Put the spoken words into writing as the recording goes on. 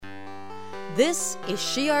This is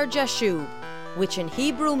Shear Jashub, which in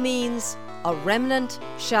Hebrew means, a remnant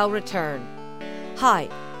shall return. Hi,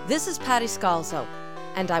 this is Patty Scalzo,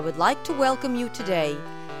 and I would like to welcome you today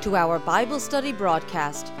to our Bible study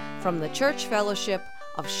broadcast from the Church Fellowship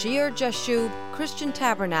of Shear Jashub Christian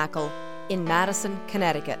Tabernacle in Madison,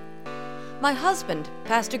 Connecticut. My husband,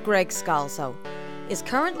 Pastor Greg Scalzo, is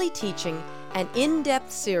currently teaching an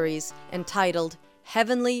in-depth series entitled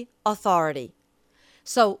Heavenly Authority.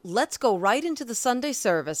 So let's go right into the Sunday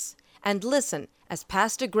service and listen as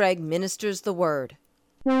Pastor Greg ministers the Word.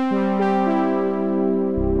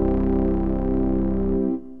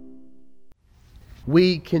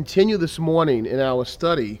 We continue this morning in our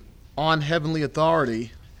study on heavenly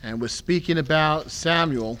authority, and we're speaking about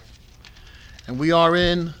Samuel, and we are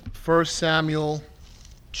in 1 Samuel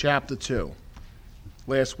chapter 2.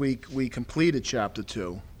 Last week we completed chapter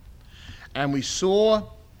 2, and we saw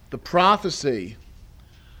the prophecy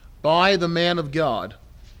by the man of God,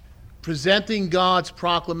 presenting God's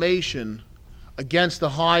proclamation against the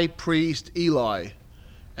high priest Eli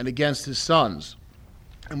and against his sons.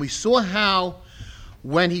 And we saw how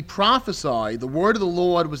when he prophesied, the word of the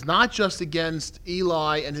Lord was not just against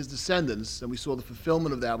Eli and his descendants, and we saw the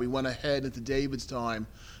fulfillment of that. We went ahead into David's time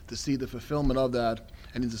to see the fulfillment of that,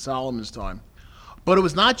 and into Solomon's time. But it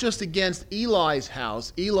was not just against Eli's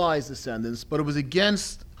house, Eli's descendants, but it was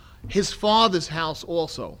against his father's house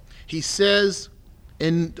also. He says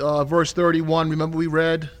in verse 31, remember we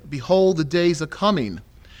read, "Behold, the days are coming,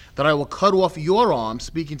 that I will cut off your arm,"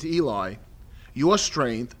 speaking to Eli, "your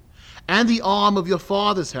strength, and the arm of your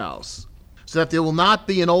father's house, so that there will not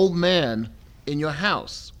be an old man in your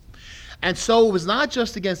house." And so it was not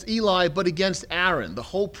just against Eli, but against Aaron, the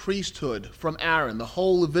whole priesthood from Aaron, the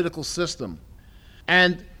whole Levitical system.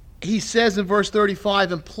 And he says in verse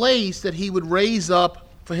 35, in place that he would raise up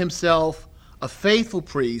for himself a faithful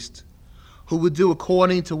priest who would do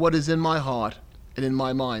according to what is in my heart and in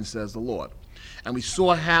my mind, says the Lord. And we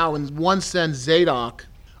saw how, in one sense, Zadok,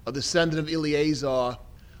 a descendant of Eleazar,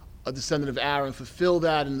 a descendant of Aaron, fulfilled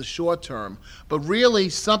that in the short term. But really,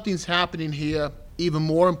 something's happening here even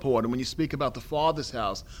more important when you speak about the Father's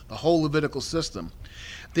house, the whole Levitical system.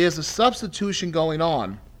 There's a substitution going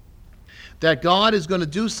on, that God is going to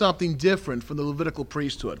do something different from the Levitical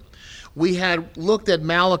priesthood. We had looked at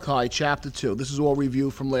Malachi chapter 2. This is all review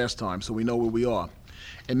from last time, so we know where we are.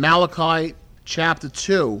 In Malachi chapter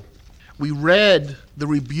 2, we read the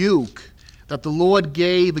rebuke that the Lord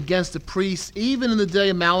gave against the priests even in the day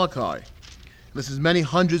of Malachi. This is many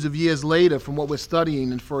hundreds of years later from what we're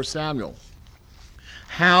studying in 1 Samuel.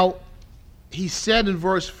 How he said in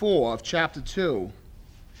verse 4 of chapter 2,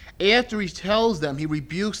 after he tells them, he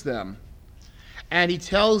rebukes them, and he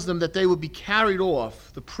tells them that they would be carried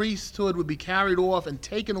off, the priesthood would be carried off and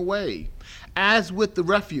taken away, as with the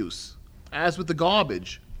refuse, as with the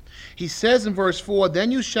garbage. He says in verse 4,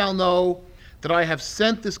 "Then you shall know that I have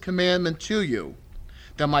sent this commandment to you,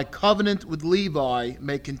 that my covenant with Levi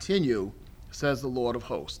may continue, says the Lord of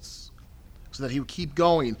hosts." So that he would keep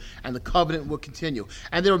going and the covenant will continue.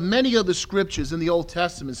 And there are many other scriptures in the Old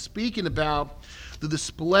Testament speaking about the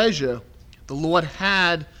displeasure the Lord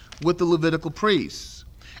had with the Levitical priests.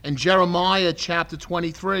 In Jeremiah chapter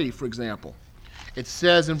 23, for example, it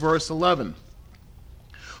says in verse 11,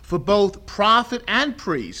 "For both prophet and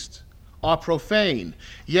priest are profane.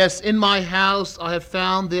 Yes, in my house I have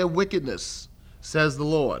found their wickedness, says the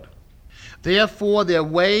Lord. Therefore their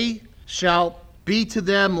way shall be to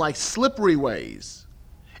them like slippery ways.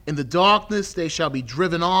 In the darkness they shall be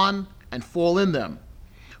driven on and fall in them.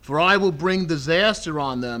 For I will bring disaster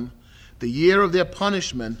on them, the year of their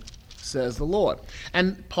punishment, says the Lord."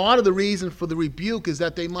 And part of the reason for the rebuke is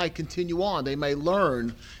that they might continue on. They may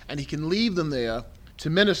learn, and he can leave them there to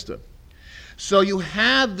minister. So you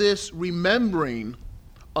have this remembering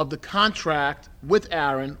of the contract with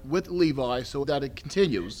Aaron, with Levi, so that it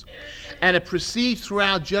continues. And it proceeds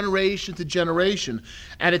throughout generation to generation.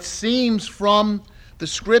 And it seems from the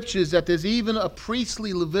scriptures that there's even a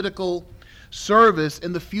priestly Levitical service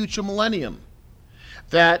in the future millennium,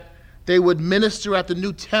 that they would minister at the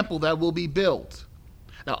new temple that will be built.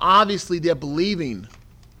 Now, obviously, they're believing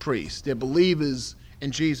priests. They're believers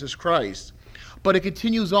in Jesus Christ. But it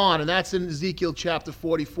continues on, and that's in Ezekiel chapter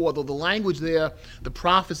 44, though the language there, the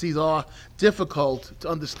prophecies are difficult to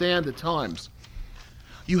understand at times.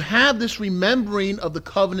 You have this remembering of the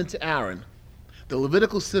covenant to Aaron, the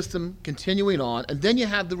Levitical system continuing on, and then you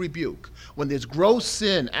have the rebuke. When there's gross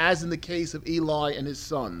sin, as in the case of Eli and his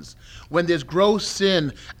sons, when there's gross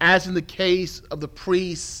sin, as in the case of the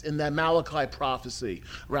priests in that Malachi prophecy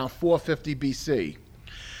around 450 BC,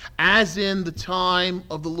 as in the time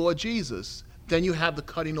of the Lord Jesus, then you have the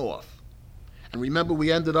cutting off. And remember,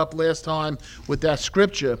 we ended up last time with that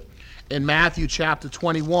scripture in Matthew chapter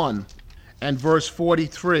 21 and verse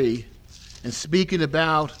 43, and speaking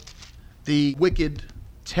about the wicked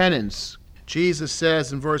tenants. Jesus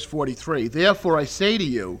says in verse 43, "Therefore I say to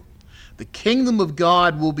you, the kingdom of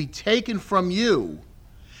God will be taken from you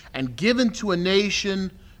and given to a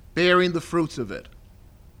nation bearing the fruits of it."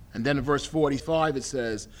 And then in verse 45 it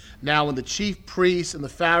says, "Now when the chief priests and the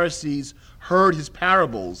Pharisees heard his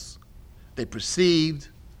parables, they perceived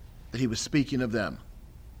that he was speaking of them."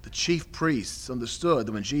 The chief priests understood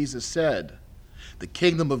that when Jesus said, "The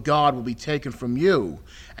kingdom of God will be taken from you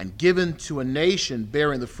and given to a nation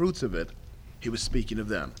bearing the fruits of it," he was speaking of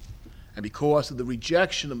them. And because of the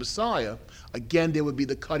rejection of Messiah, again there would be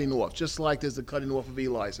the cutting off, just like there's the cutting off of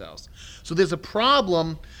Eli's house. So there's a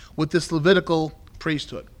problem with this Levitical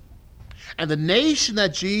priesthood. And the nation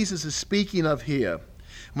that Jesus is speaking of here,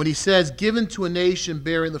 when he says given to a nation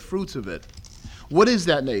bearing the fruits of it, what is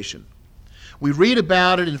that nation? We read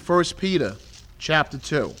about it in 1 Peter chapter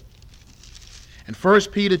 2. In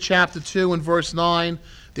 1 Peter chapter 2 and verse 9,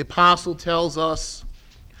 the apostle tells us,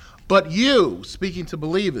 "But you," speaking to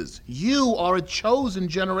believers, "you are a chosen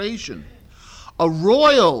generation, a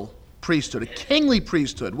royal priesthood," a kingly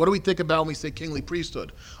priesthood. What do we think about when we say kingly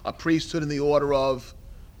priesthood? A priesthood in the order of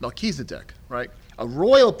Melchizedek, right? A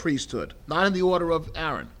royal priesthood, not in the order of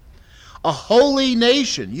Aaron. A holy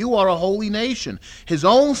nation. You are a holy nation. His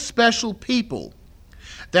own special people,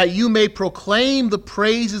 that you may proclaim the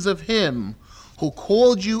praises of him who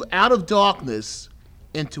called you out of darkness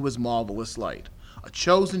into his marvelous light. A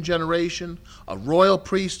chosen generation, a royal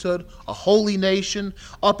priesthood, a holy nation.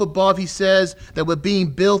 Up above he says that we're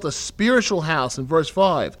being built a spiritual house in verse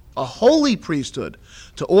 5. A holy priesthood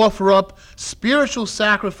to offer up spiritual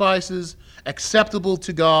sacrifices acceptable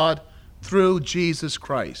to God through Jesus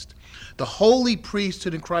Christ. The holy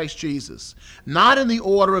priesthood in Christ Jesus, not in the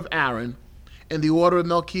order of Aaron, in the order of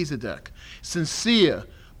Melchizedek. Sincere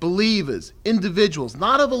believers, individuals,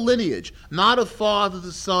 not of a lineage, not of father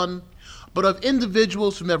to son, but of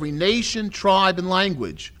individuals from every nation, tribe, and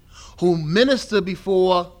language, who minister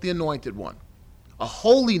before the Anointed One. A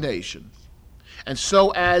holy nation. And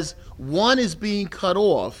so as one is being cut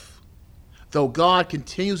off, though God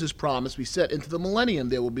continues his promise, we said into the millennium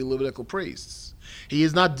there will be Levitical priests. He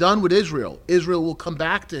is not done with Israel. Israel will come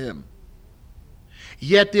back to him.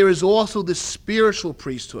 Yet there is also this spiritual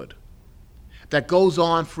priesthood that goes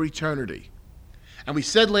on for eternity. And we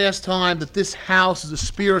said last time that this house is a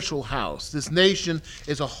spiritual house. This nation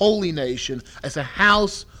is a holy nation. It's a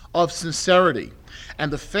house of sincerity.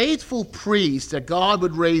 And the faithful priest that God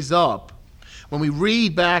would raise up, when we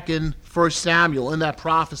read back in 1 Samuel, in that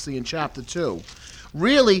prophecy in chapter 2,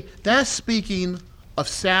 really, that's speaking of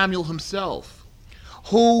Samuel himself,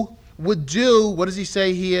 who would do, what does he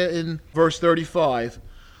say here in verse 35?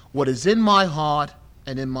 What is in my heart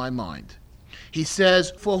and in my mind. He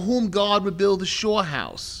says, for whom God would build a sure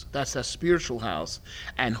house, that's that spiritual house,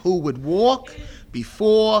 and who would walk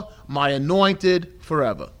before my anointed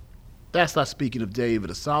forever. That's not speaking of David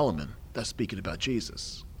or Solomon. That's speaking about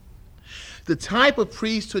Jesus. The type of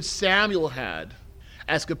priesthood Samuel had,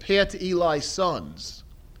 as compared to Eli's sons,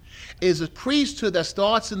 is a priesthood that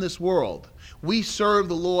starts in this world. We serve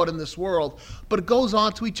the Lord in this world, but it goes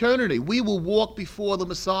on to eternity. We will walk before the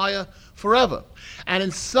Messiah forever. And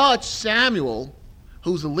in such, Samuel,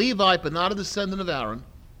 who's a Levite but not a descendant of Aaron,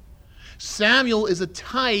 Samuel is a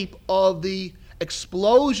type of the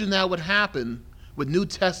explosion that would happen with New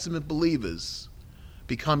Testament believers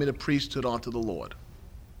becoming a priesthood unto the Lord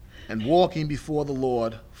and walking before the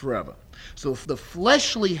Lord forever. So the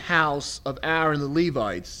fleshly house of Aaron, the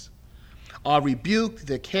Levites, are rebuked,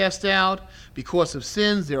 they're cast out because of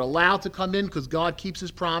sins. They're allowed to come in because God keeps his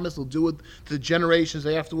promise. He'll do it to the generations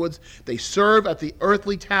afterwards. They serve at the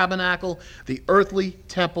earthly tabernacle, the earthly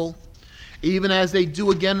temple, even as they do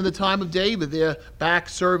again in the time of David. They're back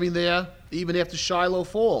serving there even after Shiloh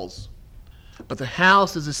falls. But the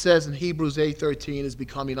house, as it says in Hebrews 8:13, is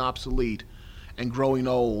becoming obsolete and growing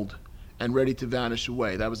old and ready to vanish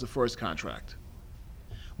away. That was the first contract.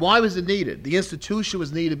 Why was it needed? The institution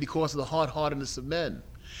was needed because of the hard-heartedness of men.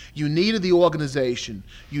 You needed the organization.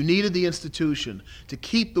 You needed the institution to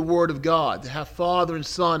keep the word of God, to have father and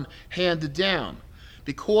son handed down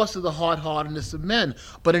because of the hard-heartedness of men.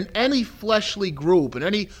 But in any fleshly group, in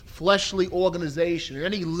any fleshly organization, in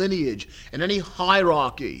any lineage, in any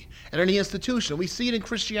hierarchy, in any institution, we see it in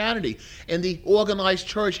Christianity, in the organized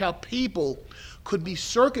church, how people could be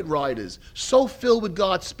circuit riders, so filled with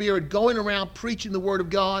God's Spirit, going around preaching the Word of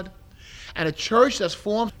God, And a church that's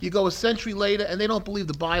formed, you go a century later, and they don't believe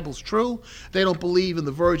the Bible's true. They don't believe in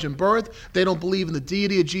the virgin birth. They don't believe in the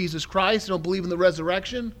deity of Jesus Christ. They don't believe in the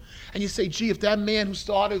resurrection. And you say, gee, if that man who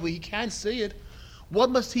started, well, he can't see it, what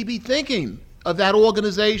must he be thinking of that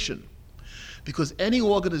organization? Because any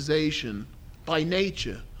organization, by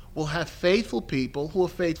nature, will have faithful people who are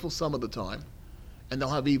faithful some of the time, and they'll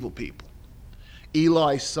have evil people.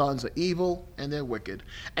 Eli's sons are evil and they're wicked.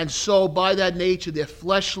 And so by that nature, they're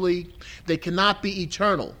fleshly. They cannot be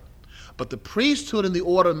eternal. But the priesthood in the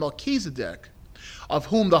order of Melchizedek, of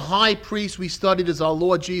whom the high priest we studied is our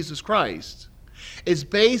Lord Jesus Christ, is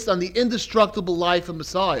based on the indestructible life of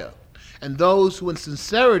Messiah and those who in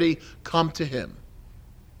sincerity come to him.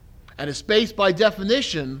 And it's based by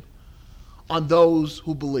definition on those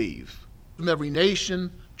who believe, from every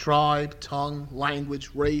nation, tribe, tongue, language,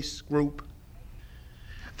 race, group.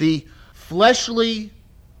 The fleshly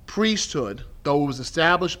priesthood, though it was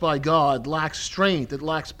established by God, lacks strength, it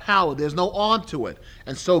lacks power, there's no arm to it.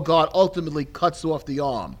 And so God ultimately cuts off the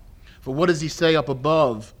arm. For what does he say up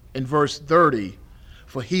above in verse 30?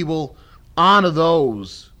 For he will honor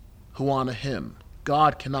those who honor him.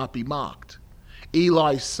 God cannot be mocked.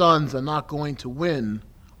 Eli's sons are not going to win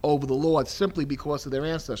over the Lord simply because of their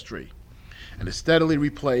ancestry, and is steadily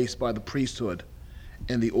replaced by the priesthood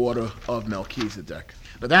in the order of Melchizedek.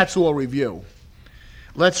 Now that's all review.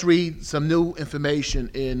 Let's read some new information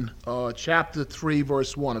in chapter 3,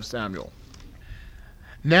 verse 1 of Samuel.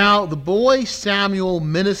 Now the boy Samuel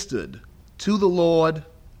ministered to the Lord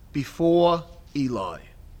before Eli.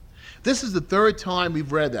 This is the third time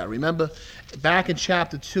we've read that. Remember, back in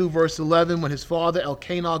chapter 2, verse 11, when his father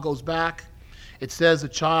Elkanah goes back, it says the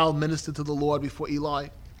child ministered to the Lord before Eli.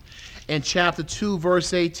 In chapter 2,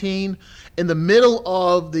 verse 18, in the middle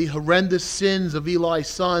of the horrendous sins of Eli's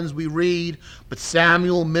sons, we read, but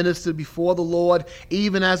Samuel ministered before the Lord,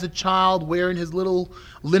 even as a child wearing his little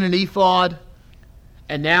linen ephod.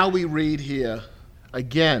 And now we read here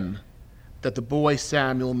again that the boy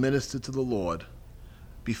Samuel ministered to the Lord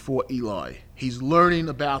before Eli. He's learning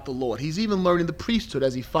about the Lord. He's even learning the priesthood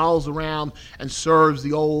as he follows around and serves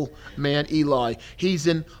the old man Eli. He's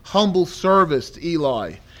in humble service to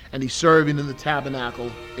Eli, and he's serving in the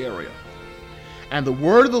tabernacle area. And the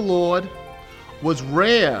word of the Lord was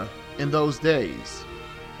rare in those days.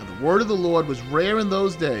 And the word of the Lord was rare in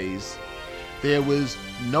those days. There was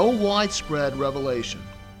no widespread revelation.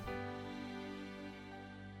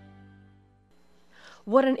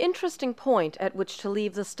 What an interesting point at which to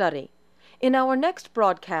leave the study. In our next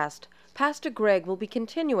broadcast, Pastor Greg will be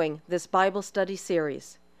continuing this Bible study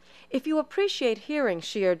series. If you appreciate hearing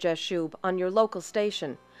Shear Jashub on your local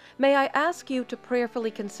station, may I ask you to prayerfully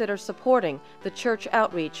consider supporting the church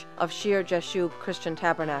outreach of Shear Jashub Christian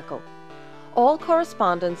Tabernacle. All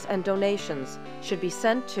correspondence and donations should be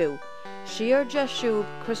sent to Shear Jashub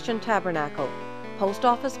Christian Tabernacle, Post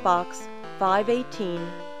Office Box 518,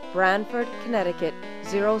 Branford, Connecticut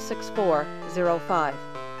 06405.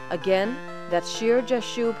 Again, that's Shear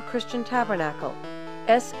Jashub Christian Tabernacle,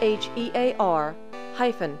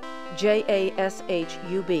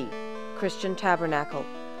 SHEAR-JASHUB, Christian Tabernacle,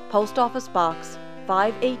 Post Office Box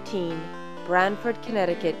 518, Branford,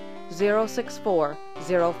 Connecticut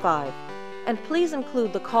 06405. And please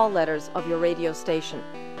include the call letters of your radio station.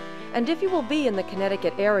 And if you will be in the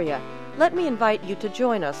Connecticut area, let me invite you to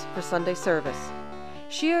join us for Sunday service.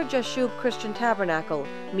 Shear Jashub Christian Tabernacle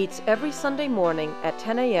meets every Sunday morning at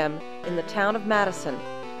 10 a.m. in the town of Madison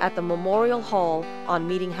at the Memorial Hall on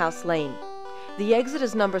Meeting House Lane. The exit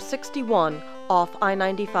is number 61 off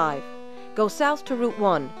I-95. Go south to Route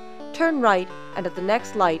 1, turn right, and at the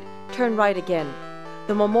next light, turn right again.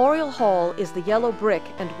 The Memorial Hall is the yellow brick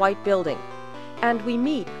and white building, and we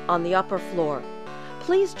meet on the upper floor.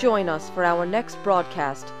 Please join us for our next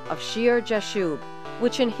broadcast of Shear Jashub,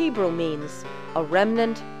 which in Hebrew means, a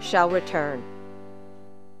remnant shall return.